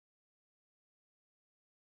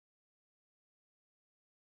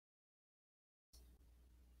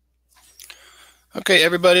Okay,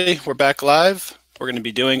 everybody, we're back live. We're going to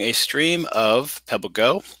be doing a stream of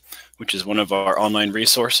PebbleGo, which is one of our online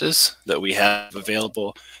resources that we have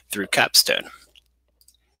available through Capstone.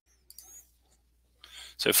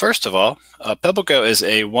 So first of all, PebbleGo is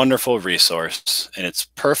a wonderful resource, and it's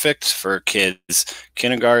perfect for kids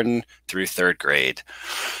kindergarten through 3rd grade.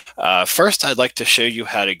 First, I'd like to show you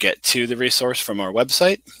how to get to the resource from our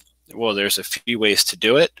website. Well, there's a few ways to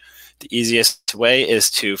do it. The easiest way is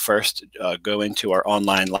to first go into our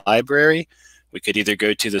online library. We could either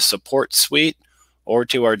go to the support suite or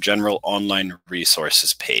to our general online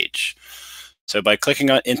resources page. So by clicking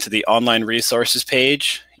into the online resources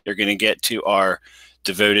page, you're going to get to our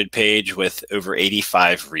devoted page with over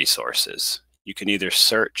 85 resources. You can either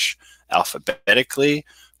search alphabetically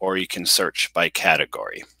or you can search by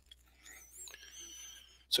category.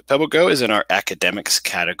 So PebbleGo is in our academics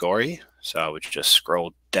category. So I would just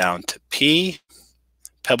scroll down to P.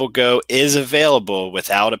 PebbleGo is available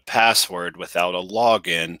without a password, without a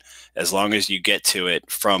login, as long as you get to it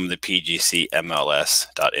from the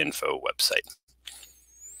PGCMLS.info website.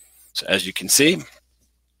 So as you can see,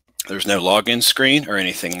 there's no login screen or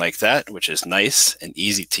anything like that, which is nice and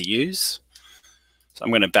easy to use. So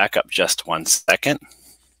I'm going to back up just 1 second.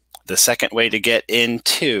 The second way to get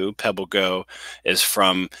into PebbleGo is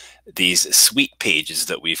from these suite pages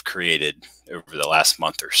that we've created over the last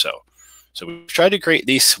month or so. So we've tried to create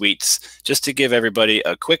these suites just to give everybody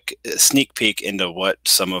a quick sneak peek into what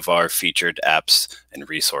some of our featured apps and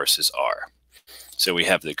resources are. So we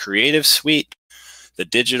have the Creative Suite, the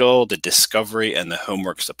Digital, the Discovery, and the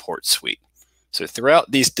Homework Support Suite. So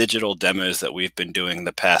throughout these digital demos that we've been doing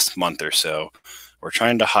the past month or so, we're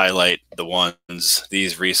trying to highlight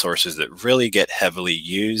these resources that really get heavily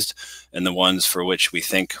used and the ones for which we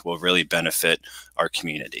think will really benefit our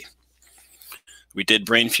community. We did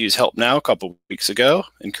BrainFuse Help Now a couple weeks ago.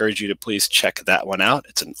 Encourage you to please check that one out.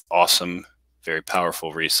 It's an awesome, very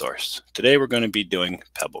powerful resource. Today we're going to be doing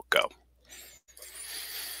PebbleGo.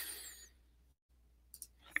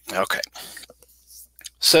 Okay.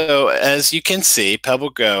 So as you can see,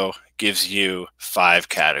 PebbleGo gives you 5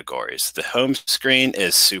 categories. The home screen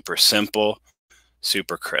is super simple,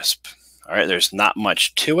 super crisp. All right, there's not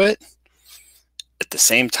much to it. At the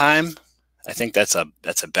same time, I think that's a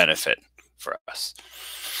benefit for us.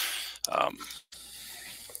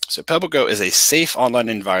 So PebbleGo is a safe online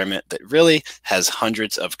environment that really has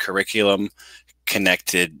hundreds of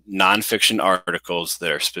curriculum-connected nonfiction articles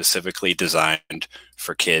that are specifically designed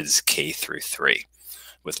for kids K through 3.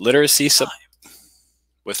 With literacy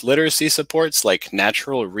supports like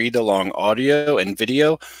natural read-along audio and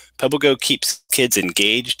video, PebbleGo keeps kids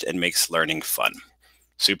engaged and makes learning fun.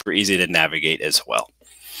 Super easy to navigate as well.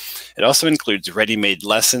 It also includes ready-made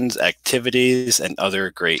lessons, activities, and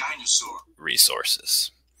other great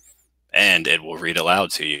resources. And it will read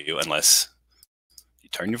aloud to you unless you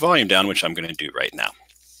turn your volume down, which I'm going to do right now.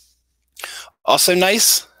 Also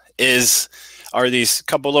nice are these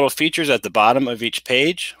couple little features at the bottom of each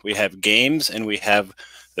page. We have games and we have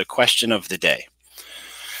the question of the day.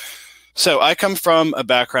 So I come from a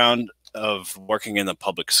background of working in the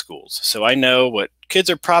public schools. So I know what kids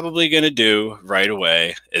are probably going to do right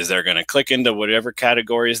away is they're going to click into whatever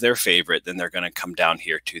category is their favorite, then they're going to come down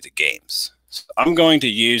here to the games. So I'm going to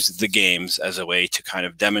use the games as a way to kind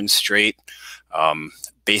of demonstrate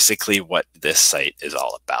basically what this site is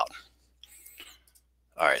all about.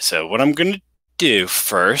 All right, so what I'm going to do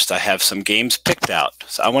first, I have some games picked out.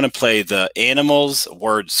 So I want to play the Animals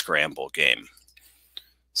Word Scramble game.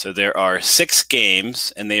 So there are 6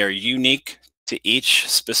 games and they are unique to each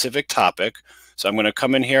specific topic. So I'm going to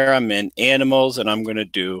come in here, I'm in Animals, and I'm going to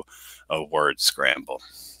do a word scramble.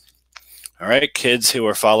 All right, kids who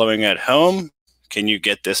are following at home, can you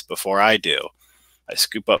get this before I do? I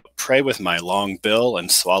scoop up prey with my long bill and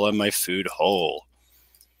swallow my food whole.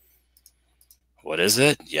 What is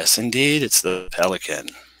it? Yes, indeed, it's the pelican.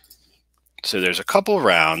 So there's a couple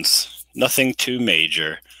rounds, nothing too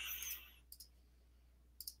major.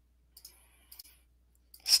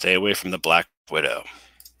 Stay away from the black widow.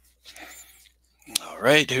 All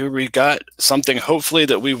right, who we got? Something hopefully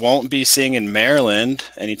that we won't be seeing in Maryland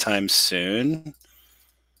anytime soon.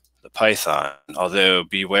 The python. Although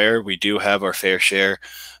beware, we do have our fair share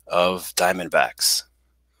of diamondbacks.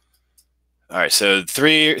 All right, so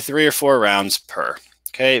three or four rounds per.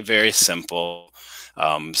 Okay, very simple.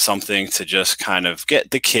 Something to just kind of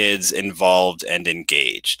get the kids involved and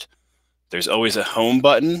engaged. There's always a home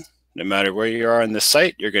button. No matter where you are on the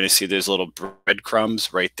site, you're going to see those little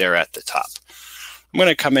breadcrumbs right there at the top. I'm going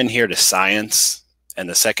to come in here to science, and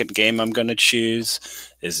the second game I'm going to choose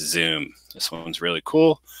is Zoom. This one's really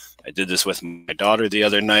cool. I did this with my daughter the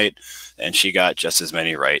other night, and she got just as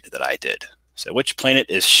many right that I did. So which planet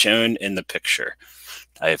is shown in the picture?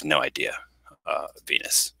 I have no idea.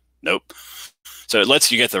 Venus. Nope. So it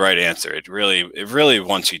lets you get the right answer. It really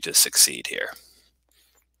wants you to succeed here.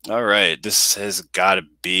 All right, this has got to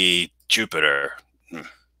be Jupiter.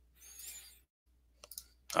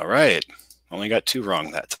 All right, only got 2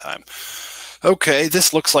 wrong that time. Okay,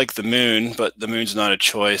 this looks like the moon, but the moon's not a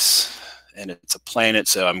choice, and it's a planet,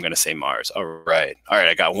 so I'm going to say Mars. All right,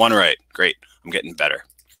 I got 1 right. Great, I'm getting better.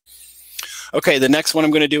 Okay, the next one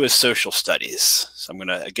I'm going to do is social studies. So I'm going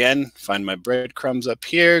to, again, find my breadcrumbs up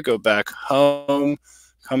here, go back home,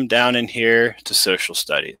 come down in here to social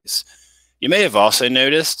studies. You may have also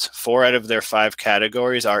noticed 4 out of their 5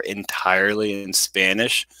 categories are entirely in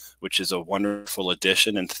Spanish, which is a wonderful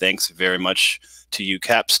addition, and thanks very much to you,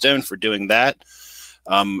 Capstone, for doing that.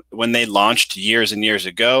 When they launched years and years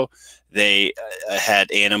ago, they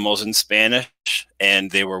had animals in Spanish,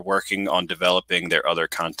 and they were working on developing their other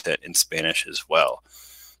content in Spanish as well.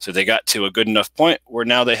 So they got to a good enough point where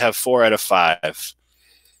now they have 4 out of 5.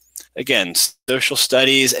 Again, social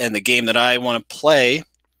studies, and the game that I want to play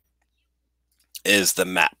is the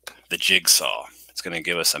map, the jigsaw. It's going to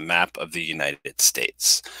give us a map of the United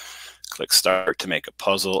States. Click start to make a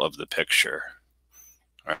puzzle of the picture.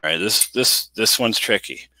 All right, this one's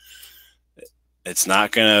tricky. It's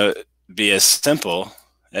not going to be as simple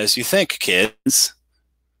as you think, kids.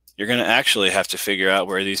 You're going to actually have to figure out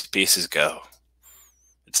where these pieces go.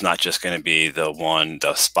 It's not just going to be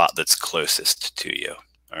the spot that's closest to you.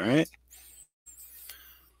 All right.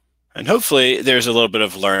 And hopefully there's a little bit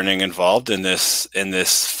of learning involved in this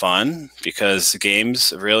fun, because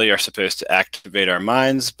games really are supposed to activate our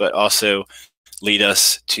minds, but also lead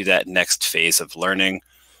us to that next phase of learning,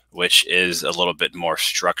 which is a little bit more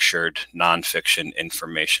structured, nonfiction,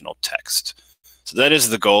 informational text. So that is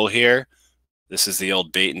the goal here. This is the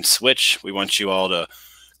old bait and switch. We want you all to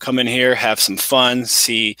come in here, have some fun,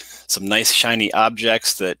 see some nice shiny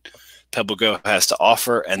objects that PebbleGo has to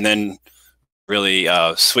offer, and then really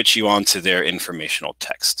switch you on to their informational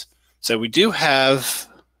text. So we do have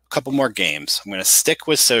a couple more games. I'm going to stick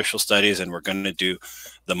with social studies, and we're going to do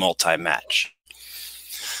the multi-match.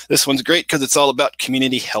 This one's great because it's all about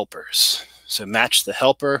community helpers. So match the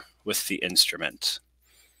helper with the instrument.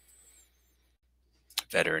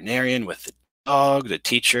 Veterinarian with the dog, the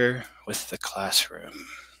teacher with the classroom,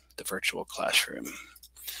 the virtual classroom.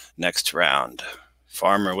 Next round,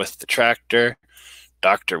 farmer with the tractor,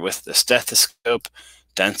 doctor with the stethoscope,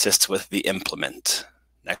 dentist with the implement.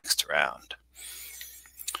 Next round.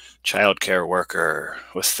 Childcare worker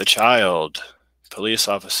with the child, police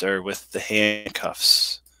officer with the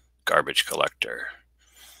handcuffs, garbage collector.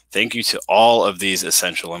 Thank you to all of these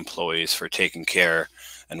essential employees for taking care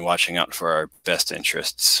and watching out for our best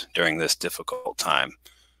interests during this difficult time.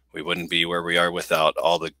 We wouldn't be where we are without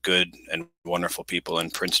all the good and wonderful people in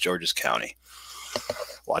Prince George's County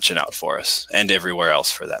watching out for us, and everywhere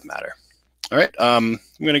else for that matter. All right, I'm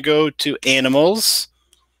going to go to animals,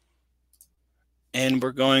 and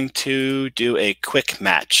we're going to do a quick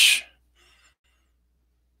match.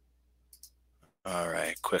 All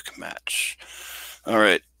right, quick match. All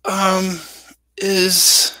right,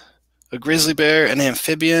 is a grizzly bear an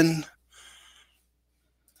amphibian?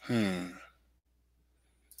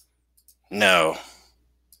 No.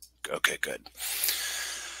 Okay, good.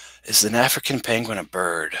 Is an African penguin a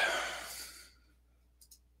bird?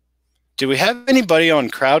 Do we have anybody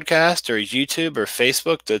on Crowdcast or YouTube or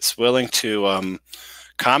Facebook that's willing to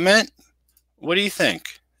comment? What do you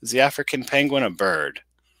think? Is the African penguin a bird?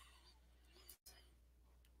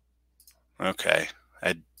 Okay.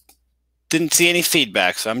 I didn't see any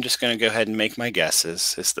feedback, so I'm just going to go ahead and make my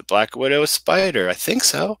guesses. Is the black widow a spider? I think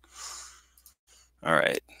so. All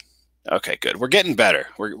right. Okay, good. We're getting better.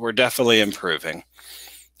 We're definitely improving.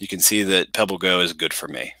 You can see that PebbleGo is good for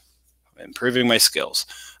me. I'm improving my skills.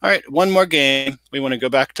 All right, one more game. We want to go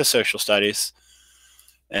back to social studies,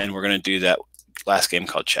 and we're going to do that last game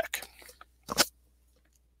called check.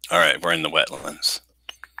 All right, we're in the wetlands.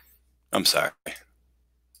 I'm sorry.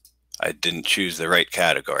 I didn't choose the right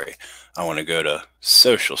category. I want to go to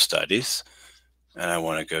social studies, and I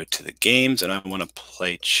want to go to the games, and I want to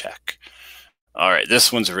play check. All right,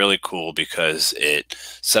 this one's really cool because it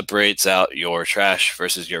separates out your trash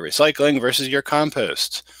versus your recycling versus your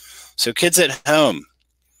compost. So kids at home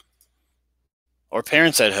or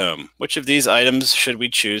parents at home, which of these items should we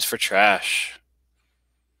choose for trash?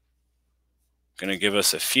 I'm going to give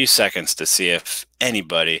us a few seconds to see if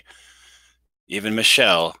anybody, even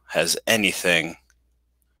Michelle, has anything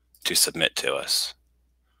to submit to us.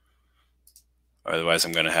 Otherwise,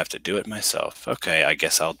 I'm going to have to do it myself. Okay, I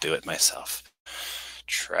guess I'll do it myself.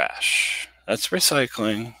 Trash. That's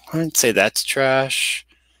recycling. I'd say that's trash.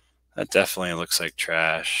 That definitely looks like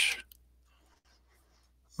trash.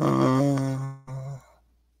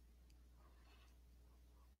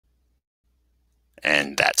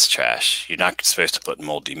 And that's trash. You're not supposed to put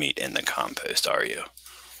moldy meat in the compost, are you?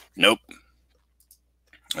 Nope.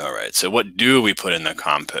 All right, so what do we put in the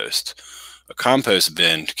compost? A compost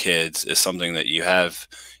bin, kids, is something that you have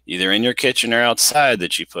either in your kitchen or outside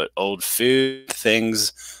that you put old food,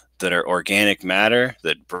 things that are organic matter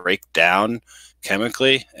that break down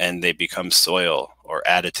chemically and they become soil or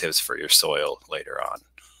additives for your soil later on.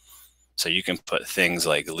 So you can put things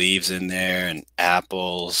like leaves in there and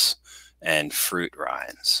apples and fruit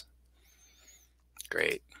rinds.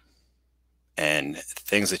 Great. And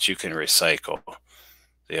things that you can recycle.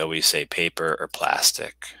 They always say paper or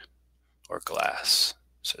plastic or glass.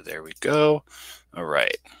 So there we go. All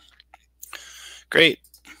right. Great.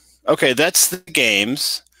 Okay, that's the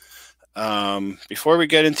games. Before we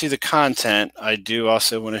get into the content, I do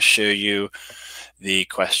also want to show you the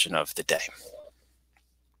question of the day.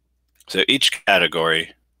 So each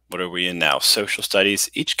category, what are we in now? Social studies.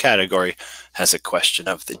 Each category has a question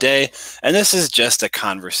of the day, and this is just a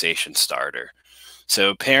conversation starter.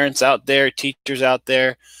 So parents out there, teachers out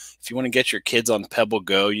there, if you want to get your kids on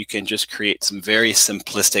PebbleGo, you can just create some very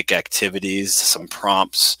simplistic activities, some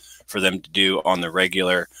prompts for them to do on the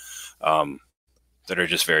regular that are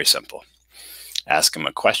just very simple. Ask them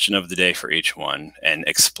a question of the day for each one and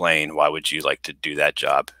explain why would you like to do that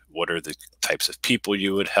job? What are the types of people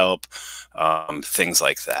you would help? Things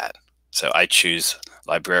like that. So I choose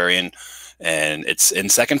librarian, and it's in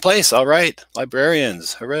second place. All right,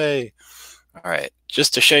 librarians, hooray. All right,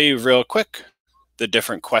 just to show you real quick the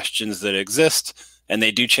different questions that exist, and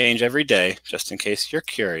they do change every day, just in case you're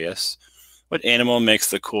curious. What animal makes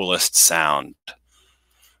the coolest sound?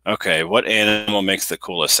 Okay, what animal makes the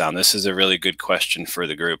coolest sound? This is a really good question for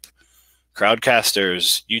the group.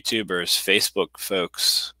 Crowdcasters, YouTubers, Facebook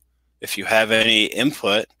folks, if you have any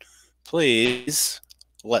input, please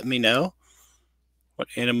let me know. What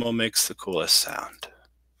animal makes the coolest sound?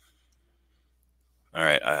 All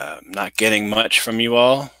right, I'm not getting much from you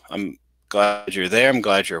all. I'm glad you're there. I'm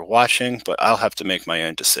glad you're watching, but I'll have to make my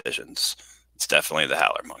own decisions. It's definitely the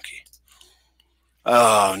howler monkey.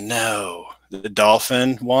 Oh, no. The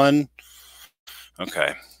dolphin won?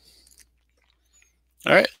 Okay.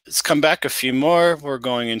 All right, let's come back a few more. We're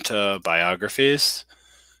going into biographies.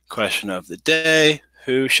 Question of the day,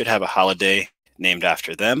 who should have a holiday named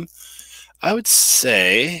after them? I would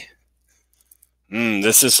say,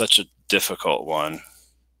 this is such a difficult one.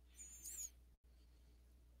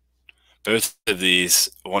 Both of these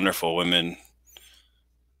wonderful women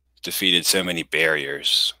defeated so many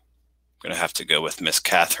barriers. I'm going to have to go with Miss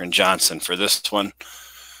Katherine Johnson for this one.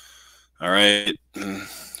 All right,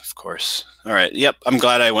 of course. All right, yep, I'm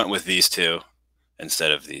glad I went with these two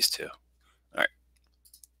instead of these two. All right,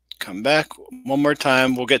 come back one more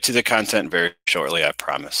time. We'll get to the content very shortly, I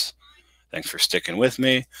promise. Thanks for sticking with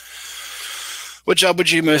me. What job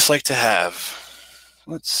would you most like to have?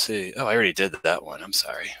 Let's see. Oh, I already did that one. I'm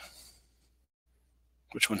sorry.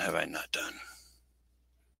 Which one have I not done?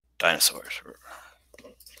 Dinosaurs.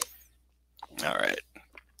 All right.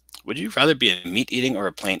 Would you rather be a meat-eating or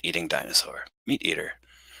a plant-eating dinosaur? Meat-eater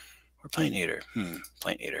or plant-eater?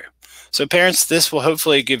 Plant-eater. So parents, this will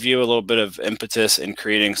hopefully give you a little bit of impetus in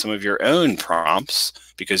creating some of your own prompts,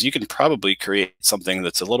 because you can probably create something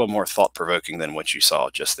that's a little more thought-provoking than what you saw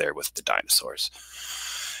just there with the dinosaurs.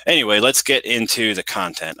 Anyway, let's get into the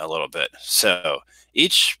content a little bit. So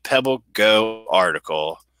each PebbleGo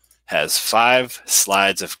article has 5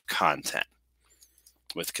 slides of content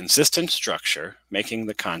with consistent structure, making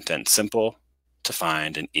the content simple to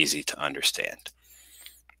find and easy to understand.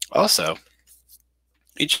 Also,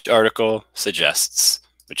 each article suggests,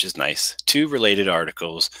 which is nice, 2 related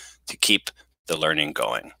articles to keep the learning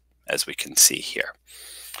going, as we can see here.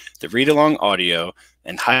 The read-along audio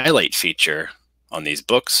and highlight feature on these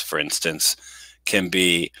books, for instance, can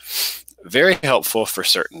be very helpful for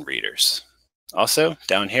certain readers. Also,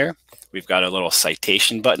 down here, we've got a little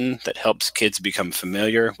citation button that helps kids become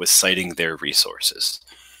familiar with citing their resources.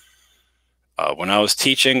 When I was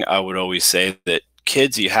teaching, I would always say that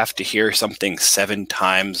kids, you have to hear something 7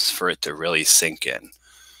 times for it to really sink in.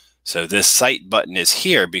 So this cite button is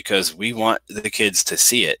here because we want the kids to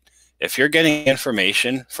see it. If you're getting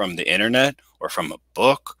information from the internet or from a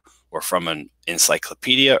book or from an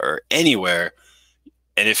encyclopedia or anywhere,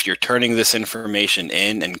 and if you're turning this information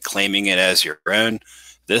in and claiming it as your own,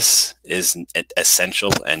 this is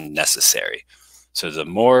essential and necessary. So the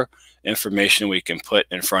more information we can put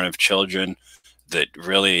in front of children that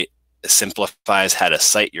really simplifies how to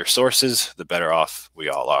cite your sources, the better off we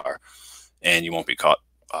all are. And you won't be caught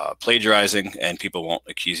plagiarizing, and people won't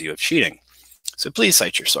accuse you of cheating. So please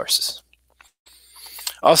cite your sources.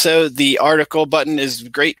 Also, the article button is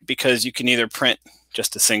great because you can either print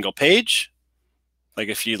just a single page, like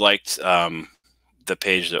if you liked the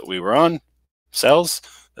page that we were on, cells,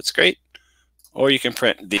 that's great, or you can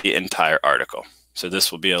print the entire article. So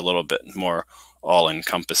this will be a little bit more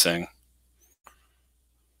all-encompassing,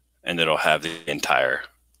 and it'll have the entire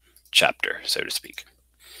chapter, so to speak.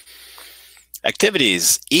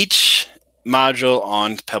 Activities. Each module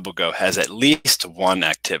on PebbleGo has at least one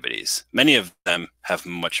activities. Many of them have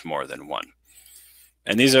much more than one.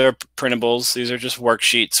 And these are printables. These are just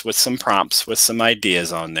worksheets with some prompts, with some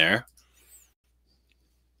ideas on there.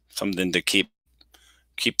 Something to keep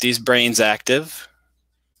these brains active,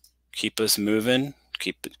 keep us moving,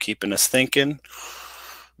 keeping us thinking.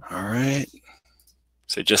 All right.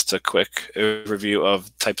 So just a quick overview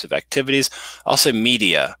of types of activities. Also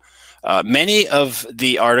media. Many of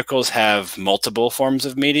the articles have multiple forms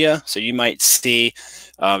of media. So you might see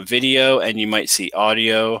video and you might see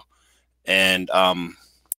audio. And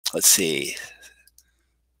let's see.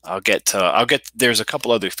 There's a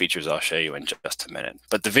couple other features I'll show you in just a minute.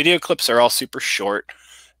 But the video clips are all super short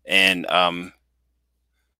and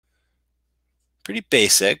pretty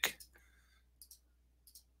basic.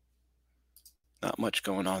 Not much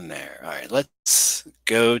going on there. All right, let's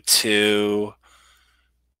go to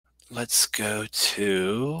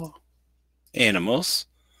animals.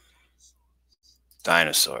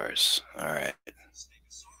 Dinosaurs. All right.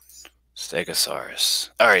 Stegosaurus.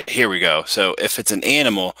 All right, here we go. So if it's an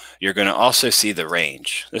animal, you're going to also see the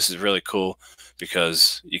range. This is really cool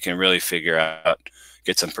because you can really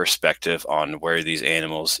get some perspective on where these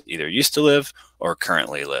animals either used to live or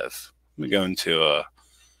currently live. Let me go into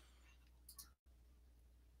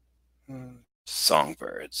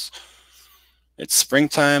songbirds. It's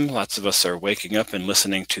springtime. Lots of us are waking up and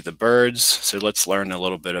listening to the birds. So let's learn a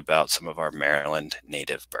little bit about some of our Maryland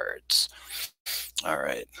native birds. All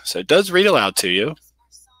right. So it does read aloud to you.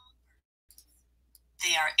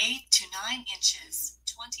 They are 8 to 9 inches,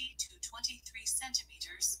 20 to 23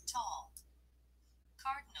 centimeters tall.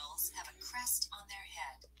 Cardinals have a crest on their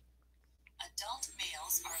head. Adult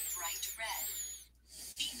males are bright red.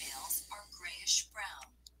 Females are grayish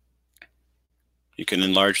brown. You can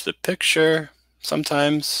enlarge the picture.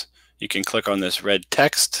 Sometimes you can click on this red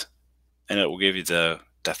text and it will give you the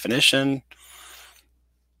definition.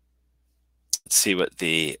 Let's see what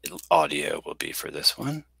the audio will be for this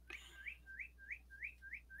one.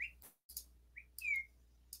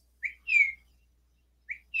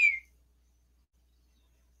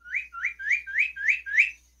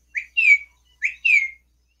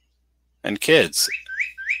 And kids,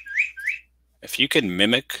 if you can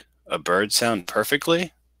mimic a bird sound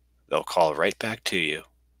perfectly, they'll call right back to you.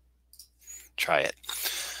 Try it.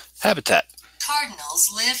 Habitat. Cardinals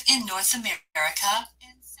live in North America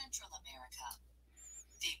and Central America.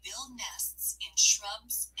 They build nests in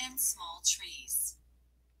shrubs and small trees.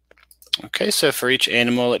 Okay, so for each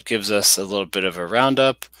animal, it gives us a little bit of a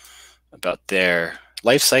roundup about their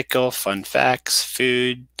life cycle, fun facts,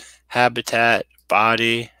 food, habitat,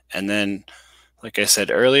 body, and then, like I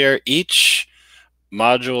said earlier, each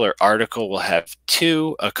module or article will have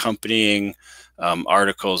 2 accompanying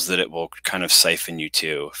articles that it will kind of siphon you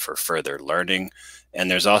to for further learning.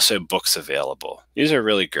 And there's also books available. These are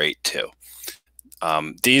really great too.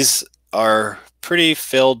 These are pretty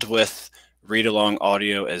filled with read-along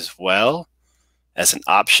audio as well. As an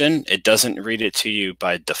option, it doesn't read it to you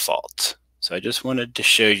by default. So I just wanted to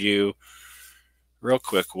show you real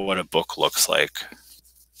quick what a book looks like.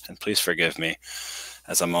 And please forgive me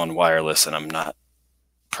as I'm on wireless and I'm not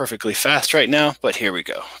perfectly fast right now, but here we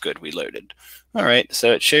go. Good, we loaded. All right,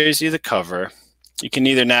 so it shows you the cover. You can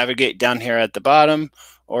either navigate down here at the bottom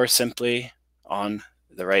or simply on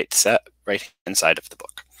the right-hand side of the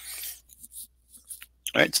book.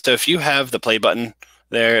 All right, so if you have the play button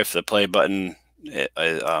there, if the play button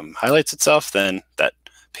highlights itself, then that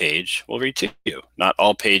page will read to you. Not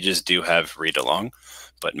all pages do have read along,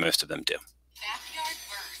 but most of them do. Backyard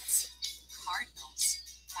Birds, Cardinals,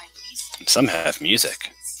 by Lisa. And some have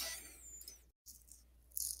music.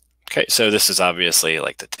 Okay, so this is obviously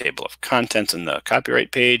like the table of contents in the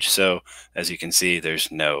copyright page. So as you can see, there's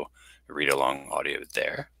no read-along audio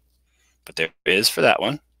there, but there is for that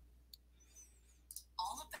one.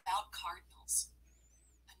 All about Cardinals.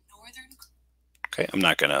 A northern. Okay, I'm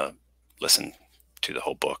not gonna listen to the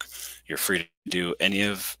whole book. You're free to do any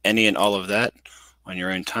and all of that on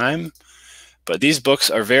your own time. But these books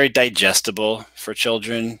are very digestible for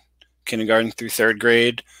children, kindergarten through third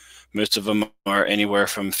grade. Most of them are anywhere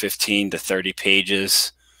from 15 to 30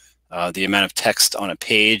 pages. The amount of text on a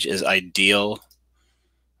page is ideal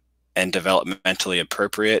and developmentally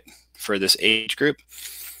appropriate for this age group.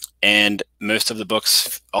 And most of the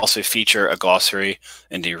books also feature a glossary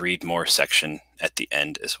and a read more section at the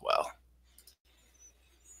end as well.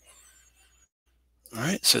 All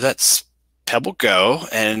right, so that's PebbleGo,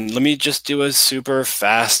 and let me just do a super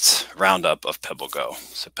fast roundup of PebbleGo.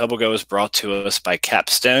 So PebbleGo is brought to us by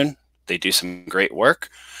Capstone. They do some great work.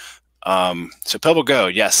 So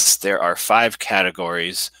PebbleGo, yes, there are 5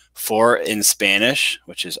 categories, 4 in Spanish,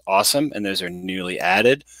 which is awesome, and those are newly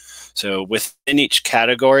added. So within each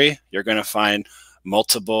category, you're going to find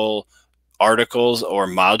multiple articles or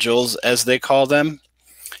modules, as they call them.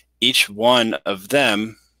 Each one of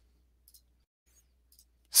them,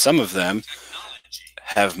 some of them,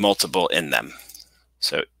 have multiple in them.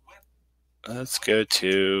 So let's go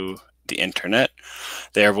to the internet.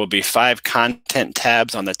 There will be 5 content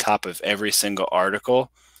tabs on the top of every single article.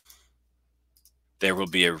 There will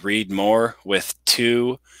be a read more with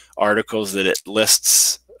 2 articles that it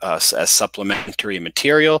lists as supplementary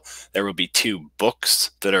material. There will be 2 books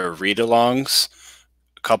that are read-alongs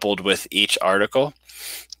coupled with each article.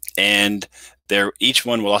 And each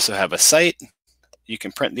one will also have a site. You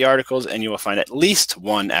can print the articles and you will find at least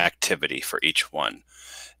 1 activity for each one.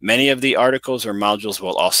 Many of the articles or modules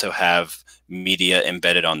will also have media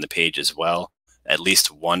embedded on the page as well. At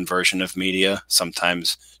least 1 version of media,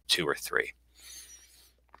 sometimes 2 or 3.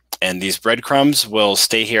 And these breadcrumbs will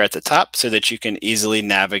stay here at the top so that you can easily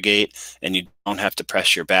navigate and you don't have to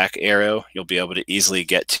press your back arrow. You'll be able to easily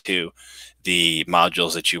get to the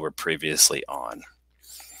modules that you were previously on.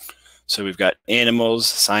 So we've got animals,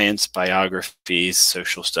 science, biographies,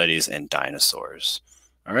 social studies, and dinosaurs.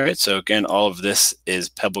 All right, so again, all of this is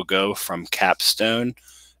PebbleGo from Capstone,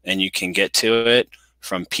 and you can get to it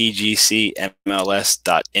from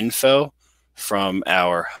PGCMLS.info from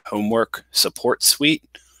our homework support suite,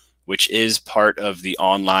 which is part of the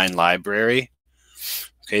online library.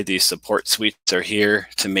 Okay, these support suites are here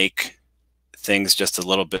to make things just a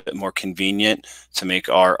little bit more convenient, to make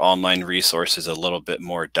our online resources a little bit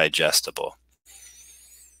more digestible.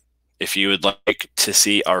 If you would like to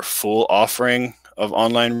see our full offering of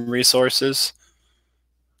online resources,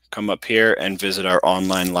 come up here and visit our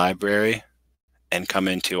online library and come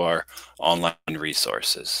into our online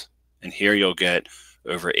resources. And here you'll get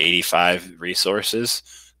over 85 resources,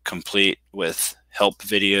 complete with help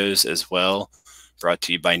videos as well, brought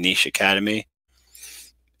to you by Niche Academy.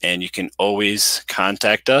 And you can always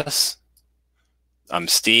contact us. I'm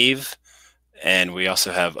Steve, and we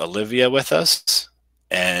also have Olivia with us,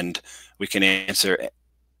 and we can answer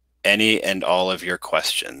any and all of your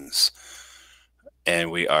questions. And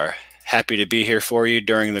we are happy to be here for you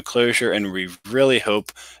during the closure, and we really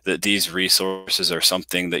hope that these resources are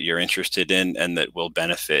something that you're interested in and that will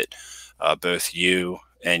benefit both you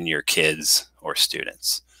and your kids or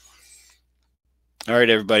students. All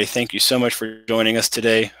right, everybody, thank you so much for joining us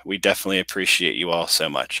today. We definitely appreciate you all so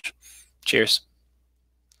much. Cheers.